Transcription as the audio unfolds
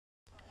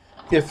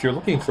If you're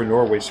looking for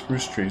Norway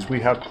spruce trees,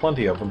 we have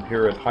plenty of them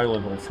here at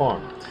Highland Hill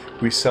Farm.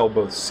 We sell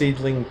both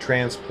seedling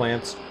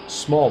transplants,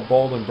 small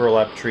balled and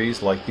burlap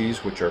trees like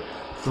these, which are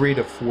 3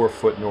 to 4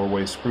 foot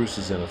Norway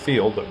spruces in a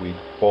field that we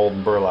balled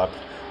and burlapped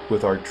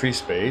with our tree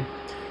spade,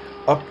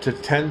 up to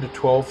 10 to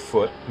 12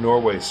 foot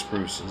Norway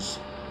spruces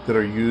that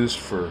are used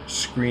for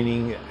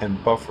screening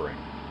and buffering.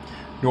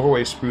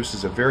 Norway spruce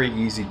is a very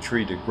easy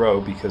tree to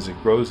grow because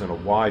it grows in a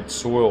wide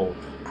soil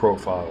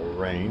profile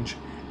range,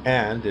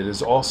 and it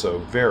is also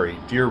very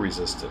deer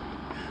resistant.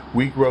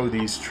 We grow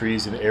these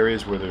trees in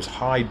areas where there's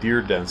high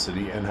deer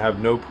density and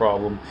have no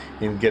problem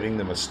in getting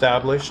them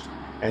established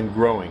and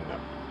growing them.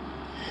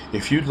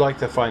 If you'd like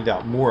to find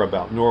out more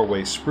about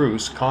Norway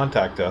spruce,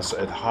 contact us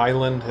at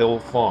Highland Hill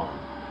Farm.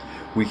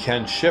 We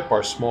can ship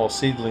our small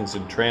seedlings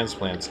and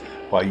transplants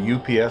by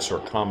UPS or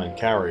common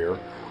carrier,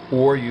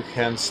 or you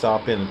can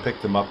stop in and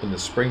pick them up in the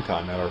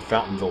springtime at our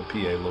Fountainville,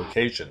 PA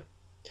location.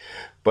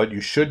 But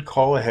you should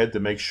call ahead to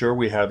make sure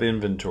we have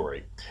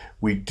inventory.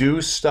 We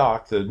do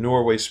stock the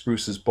Norway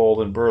spruces balled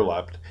and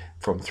burlapped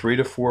from 3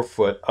 to 4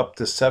 foot up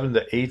to 7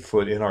 to 8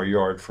 foot in our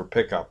yard for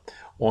pickup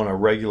on a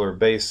regular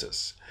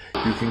basis.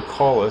 You can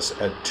call us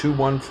at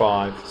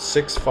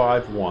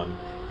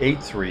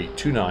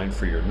 215-651-8329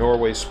 for your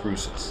Norway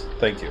spruces.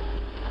 Thank you.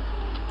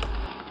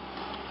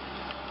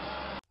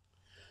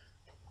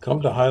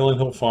 Come to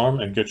Highland Hill Farm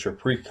and get your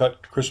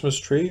pre-cut Christmas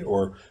tree,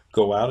 or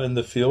go out in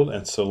the field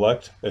and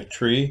select a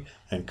tree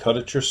and cut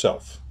it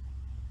yourself.